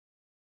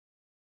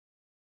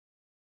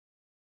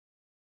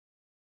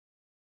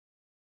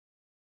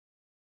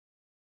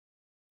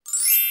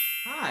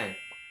Hi,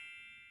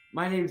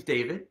 my name's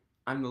David.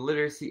 I'm the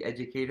literacy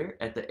educator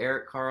at the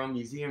Eric Carle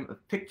Museum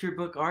of Picture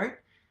Book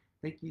Art.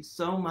 Thank you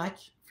so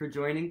much for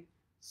joining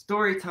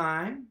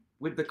Storytime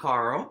with the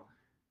Carle,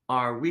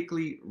 our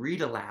weekly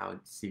read aloud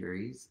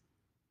series.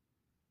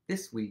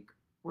 This week,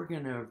 we're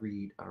going to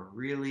read a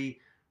really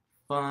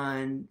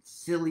fun,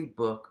 silly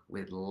book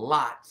with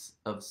lots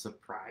of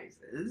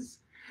surprises.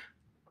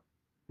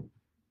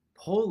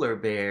 Polar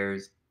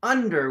Bear's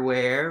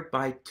Underwear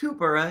by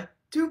Tupera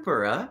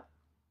Tupera.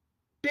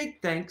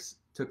 Big thanks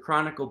to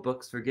Chronicle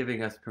Books for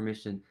giving us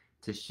permission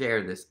to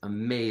share this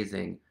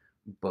amazing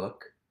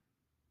book.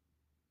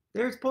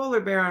 There's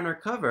Polar Bear on our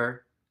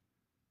cover.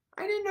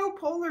 I didn't know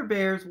polar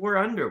bears wore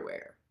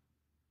underwear.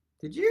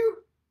 Did you?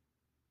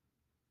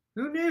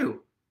 Who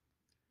knew?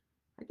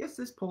 I guess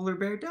this polar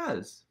bear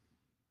does.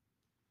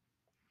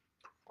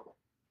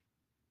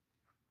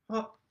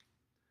 Oh,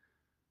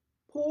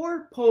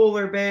 poor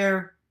polar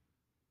bear.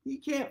 He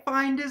can't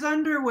find his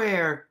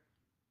underwear.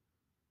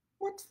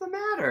 What's the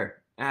matter?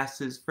 Asks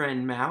his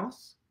friend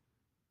Mouse.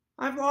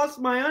 I've lost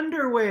my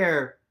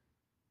underwear.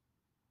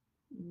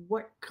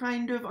 What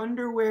kind of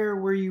underwear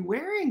were you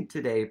wearing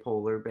today,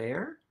 Polar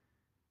Bear?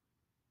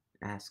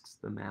 Asks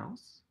the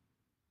mouse.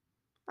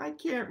 I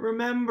can't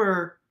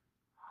remember.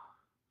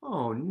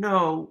 Oh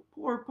no,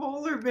 poor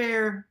Polar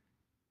Bear.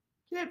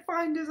 Can't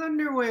find his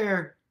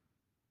underwear.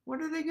 What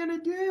are they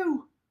gonna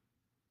do?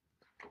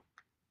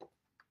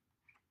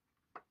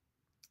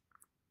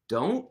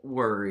 Don't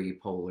worry,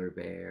 Polar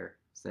Bear,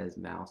 says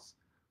Mouse.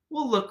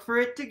 We'll look for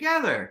it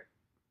together.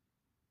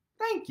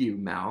 Thank you,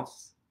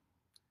 Mouse.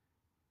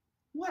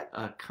 What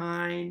a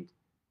kind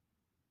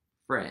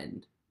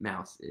friend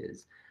Mouse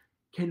is.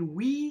 Can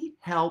we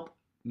help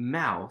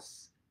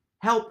Mouse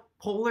help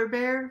Polar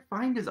Bear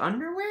find his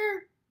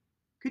underwear?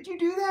 Could you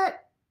do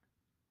that?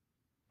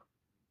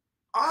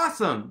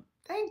 Awesome!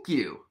 Thank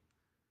you!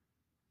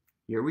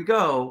 Here we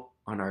go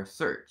on our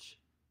search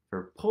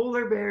for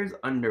Polar Bear's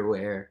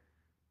underwear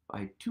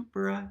by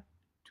Tupera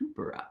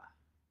Tupera.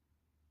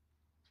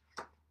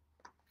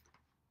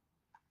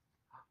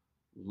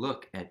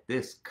 Look at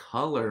this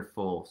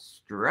colorful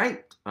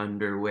striped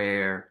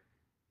underwear.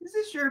 Is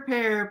this your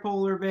pair,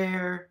 Polar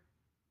Bear?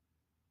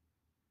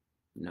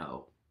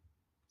 No,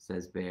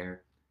 says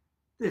Bear.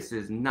 This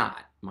is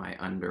not my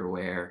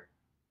underwear.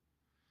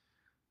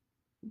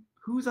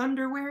 Whose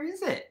underwear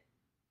is it?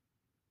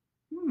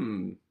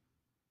 Who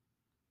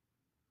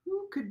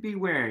could be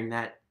wearing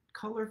that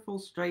colorful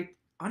striped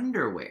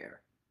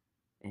underwear?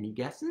 Any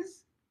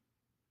guesses?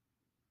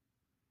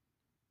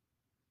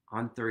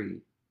 On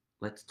three,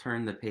 let's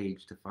turn the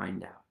page to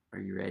find out. Are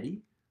you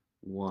ready?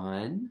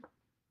 1,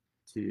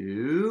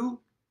 2,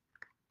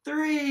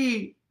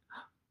 3.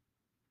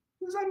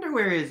 Whose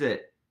underwear is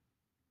it?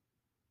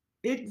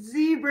 It's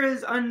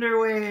Zebra's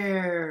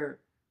underwear.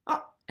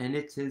 Oh, and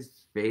it's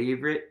his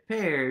favorite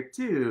pair,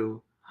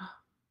 too.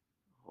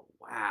 Oh,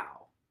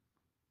 wow.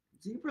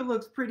 Zebra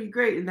looks pretty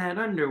great in that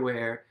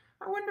underwear.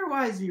 I wonder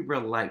why Zebra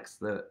likes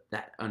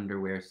that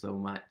underwear so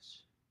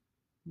much.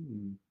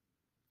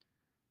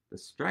 The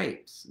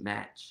stripes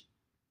match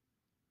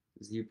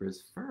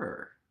Zebra's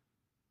fur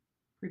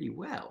pretty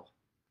well.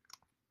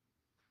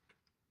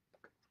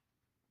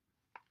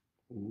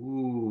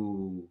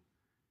 Ooh,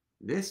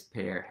 this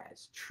pair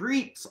has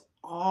treats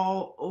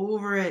all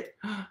over it.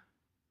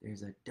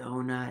 There's a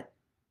donut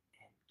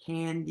and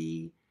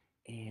candy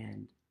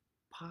and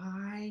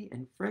pie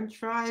and french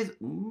fries.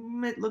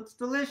 It looks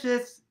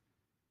delicious.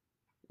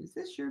 Is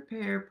this your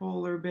pair,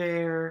 Polar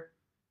Bear?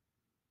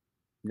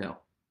 No,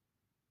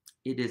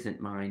 it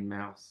isn't mine,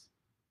 Mouse.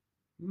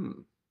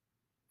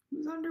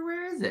 Whose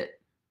underwear is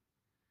it?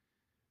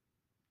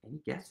 Any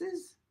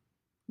guesses?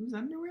 Whose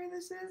underwear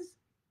this is?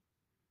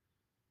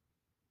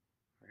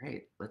 All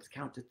right, let's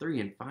count to 3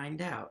 and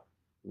find out.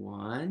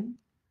 1,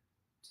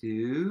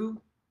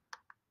 2,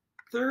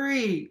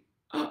 3.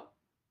 Oh,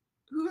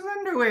 whose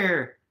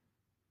underwear?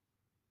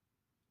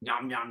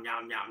 Yum, yum,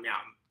 yum, yum,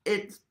 yum.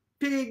 It's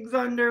Pig's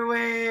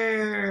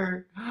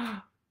underwear.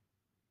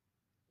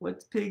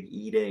 What's Pig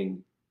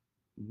eating?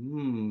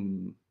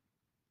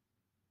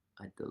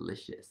 A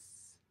delicious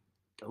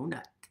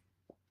donut.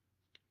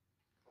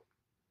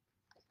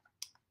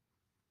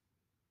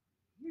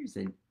 Here's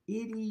an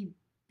itty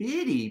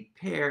bitty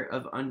pair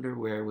of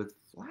underwear with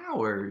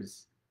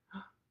flowers.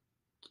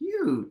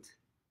 Cute.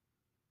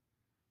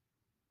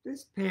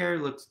 This pair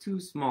looks too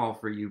small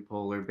for you,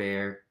 Polar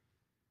Bear,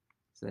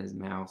 says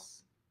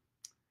Mouse.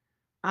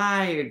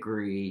 I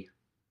agree,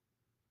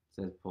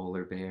 says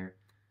Polar Bear.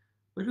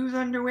 But whose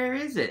underwear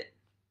is it?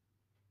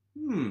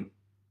 Who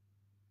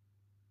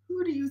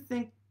do you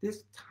think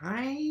this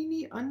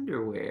tiny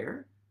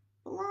underwear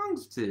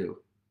belongs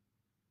to?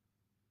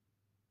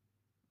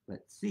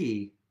 Let's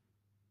see.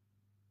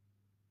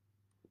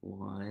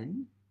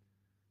 1,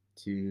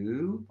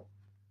 2,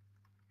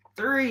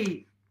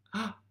 3.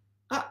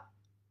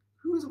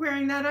 Who's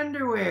wearing that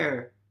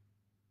underwear?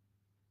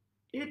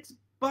 It's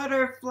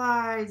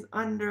Butterfly's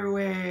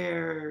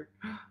underwear.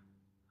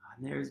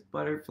 And there's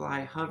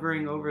Butterfly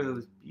hovering over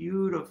those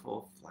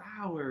beautiful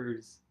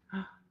flowers.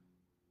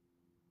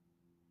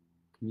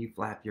 Can you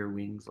flap your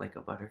wings like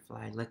a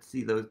butterfly? Let's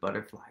see those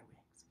butterfly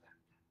wings.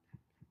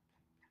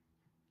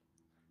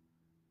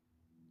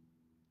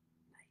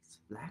 Nice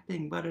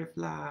flapping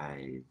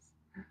butterflies.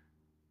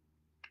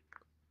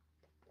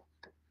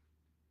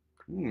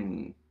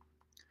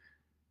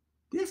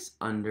 This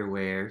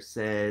underwear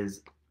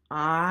says,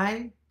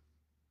 I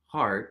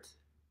heart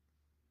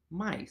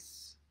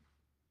mice.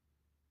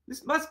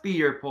 This must be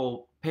your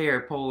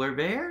pair, Polar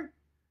Bear.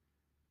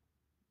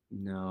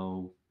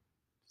 No,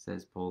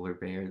 says Polar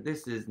Bear.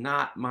 This is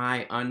not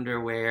my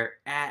underwear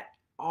at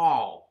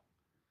all.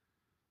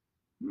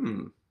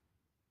 Whose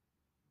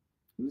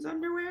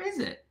underwear is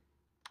it?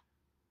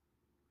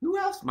 Who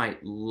else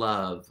might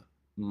love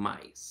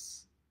mice?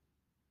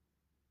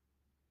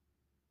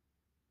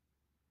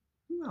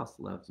 Who else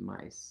loves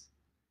mice?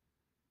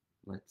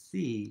 Let's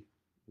see.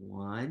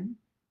 1,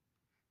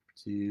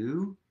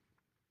 2,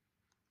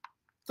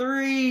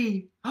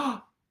 3.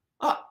 Oh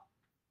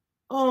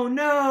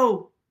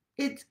no!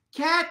 It's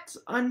Cat's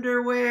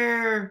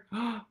underwear!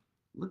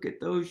 Look at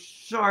those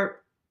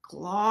sharp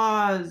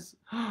claws.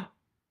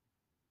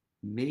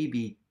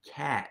 Maybe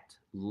Cat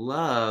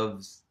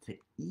loves to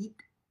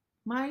eat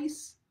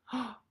mice?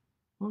 Oh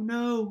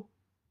no!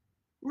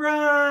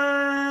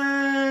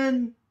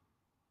 Run!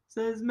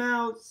 Says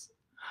Mouse.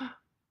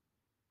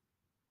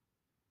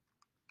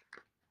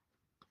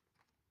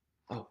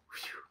 Oh,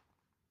 phew.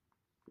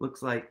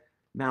 Looks like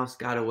Mouse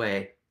got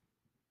away.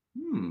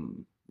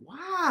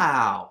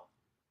 Wow!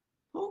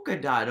 Polka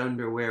dot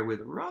underwear with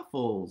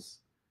ruffles.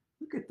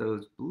 Look at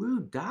those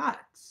blue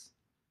dots.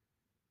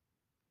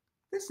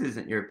 This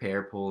isn't your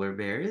pair, Polar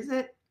Bear, is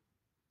it?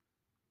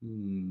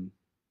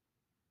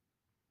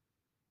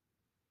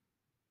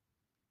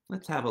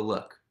 Let's have a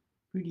look.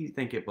 Who do you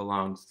think it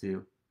belongs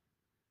to?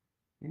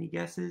 Any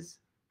guesses?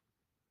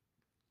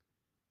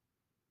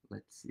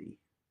 Let's see.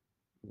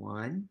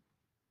 1,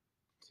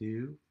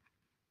 2,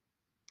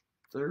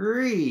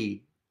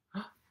 3.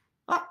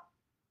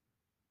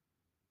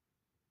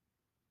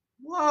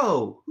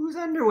 Whoa, whose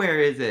underwear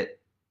is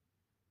it?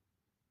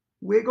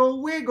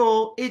 Wiggle,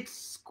 wiggle, it's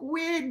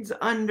Squid's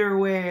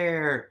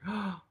underwear.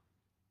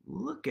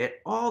 Look at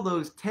all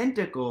those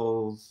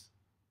tentacles.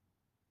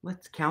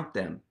 Let's count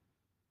them,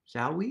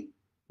 shall we?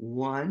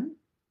 1,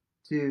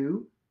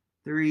 2,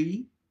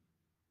 3,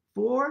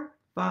 4,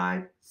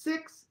 5,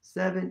 6,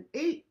 7,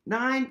 8,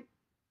 9,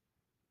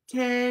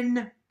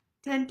 10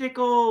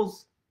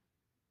 tentacles.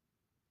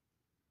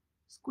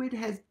 Squid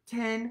has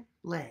 10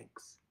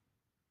 legs.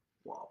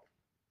 Whoa.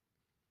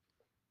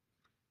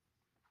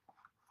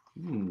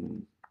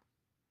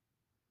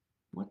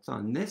 What's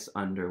on this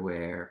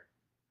underwear?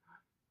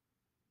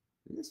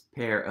 This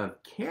pair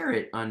of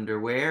carrot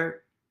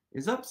underwear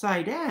is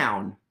upside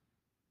down.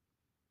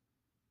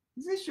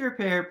 Is this your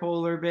pair,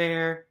 Polar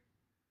Bear?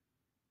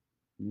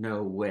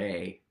 No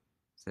way,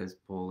 says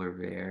Polar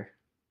Bear.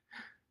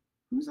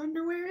 Whose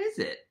underwear is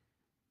it?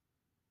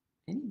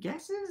 Any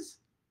guesses?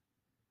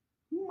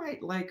 Who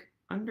might like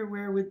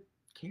underwear with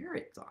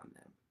carrots on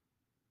them?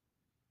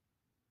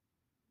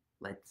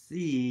 Let's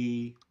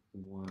see.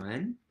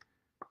 1,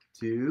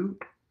 2,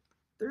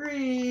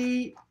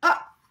 3.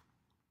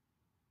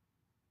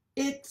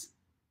 It's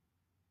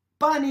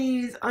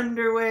Bunny's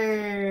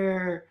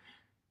underwear.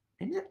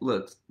 And it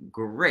looks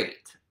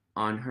great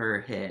on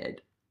her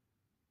head.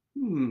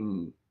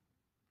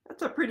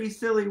 That's a pretty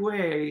silly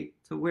way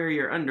to wear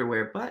your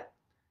underwear, but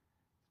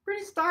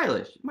pretty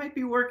stylish. It might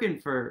be working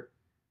for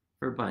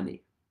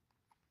Bunny.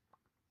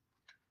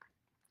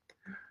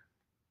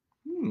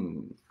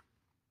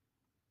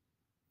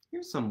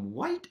 Here's some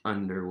white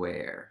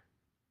underwear.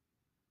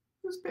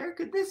 Whose pair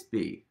could this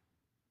be?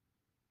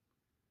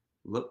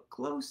 Look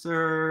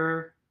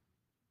closer.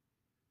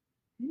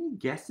 Any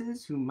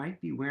guesses who might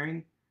be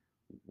wearing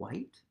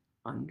white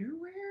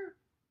underwear?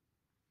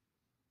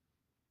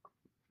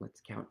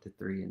 Let's count to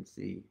 3 and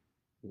see.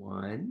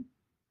 1,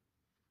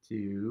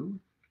 2,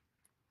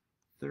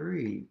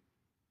 3.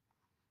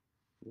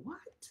 What?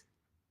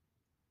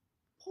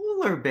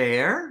 Polar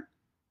Bear?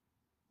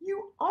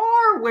 You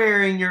are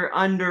wearing your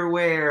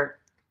underwear.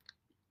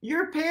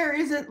 Your pair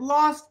isn't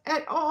lost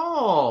at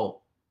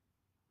all.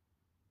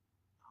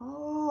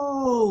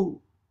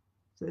 Oh,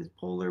 says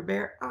Polar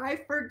Bear, I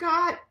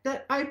forgot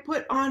that I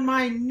put on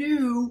my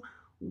new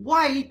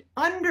white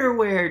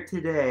underwear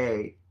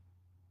today.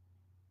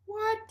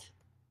 What?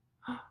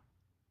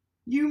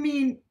 You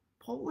mean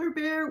Polar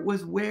Bear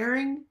was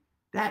wearing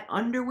that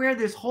underwear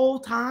this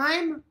whole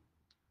time?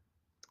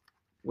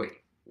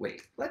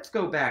 Wait, let's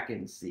go back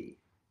and see.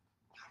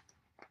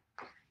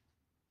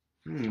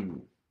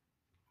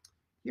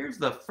 Here's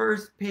the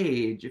first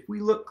page. If we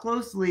look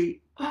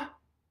closely, do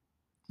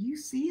you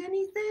see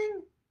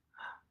anything?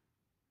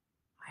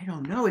 I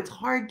don't know, it's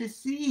hard to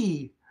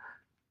see.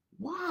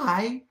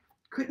 Why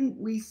couldn't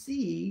we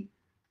see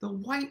the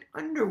white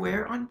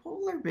underwear on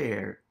Polar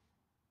Bear?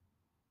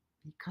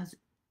 Because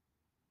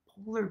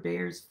Polar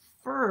Bear's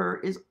fur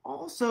is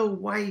also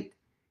white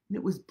and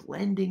it was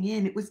blending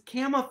in. It was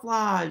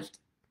camouflaged.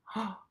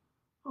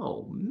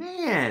 Oh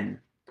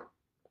man.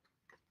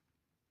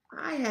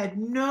 I had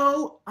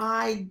no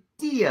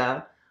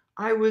idea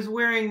I was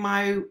wearing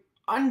my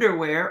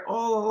underwear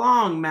all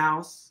along,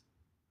 Mouse,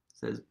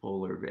 says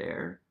Polar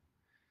Bear.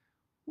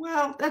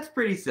 Well, that's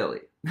pretty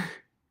silly.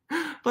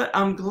 But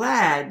I'm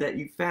glad that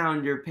you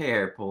found your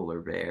pair,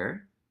 Polar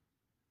Bear.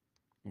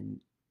 And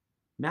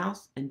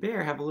Mouse and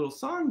Bear have a little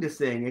song to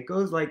sing. It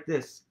goes like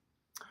this.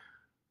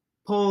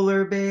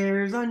 Polar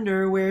Bear's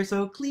underwear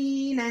so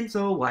clean and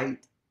so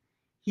white.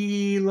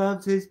 He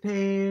loves his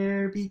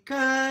pair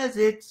because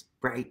it's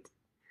bright.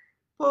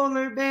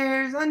 Polar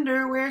Bear's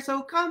underwear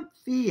so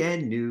comfy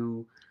and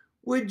new.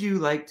 Would you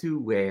like to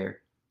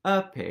wear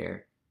a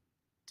pair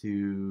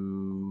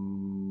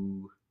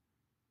too?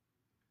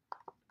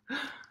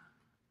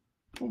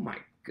 Oh my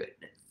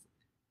goodness.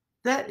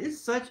 That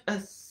is such a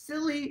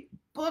silly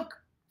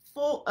book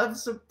full of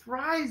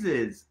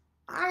surprises.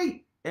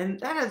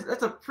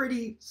 That's a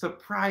pretty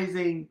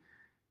surprising,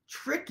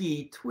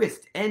 tricky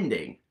twist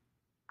ending.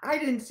 I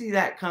didn't see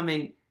that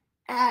coming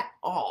at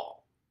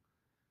all.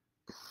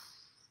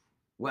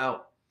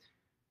 Well,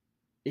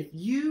 if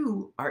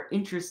you are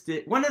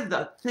interested, one of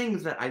the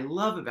things that I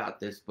love about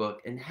this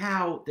book and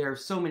how there are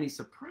so many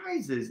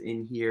surprises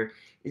in here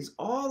is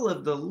all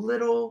of the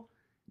little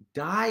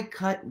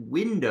die-cut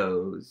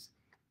windows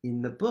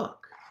in the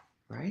book,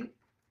 right?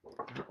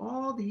 There are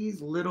all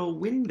these little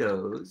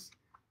windows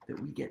that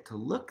we get to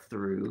look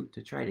through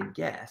to try to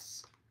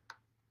guess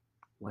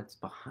what's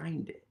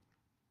behind it.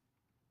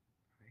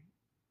 Right?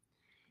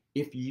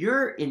 If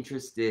you're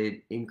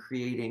interested in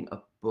creating a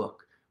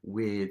book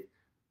with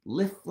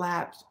lift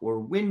flaps or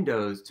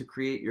windows to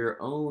create your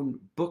own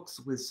books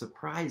with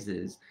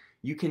surprises,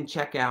 you can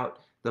check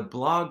out the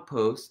blog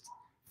post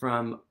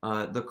from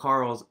the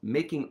Carle's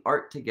Making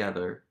Art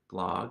Together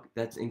blog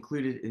that's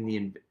included in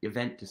the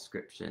event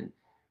description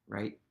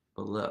right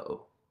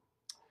below.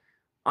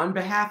 On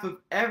behalf of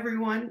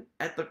everyone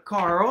at the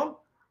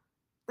Carle,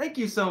 thank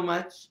you so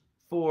much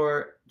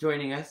for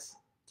joining us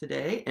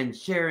today and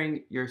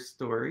sharing your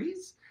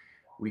stories.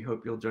 We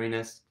hope you'll join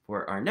us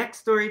for our next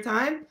story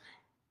time.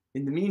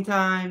 In the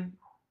meantime,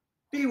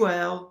 be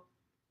well.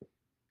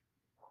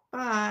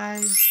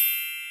 Bye.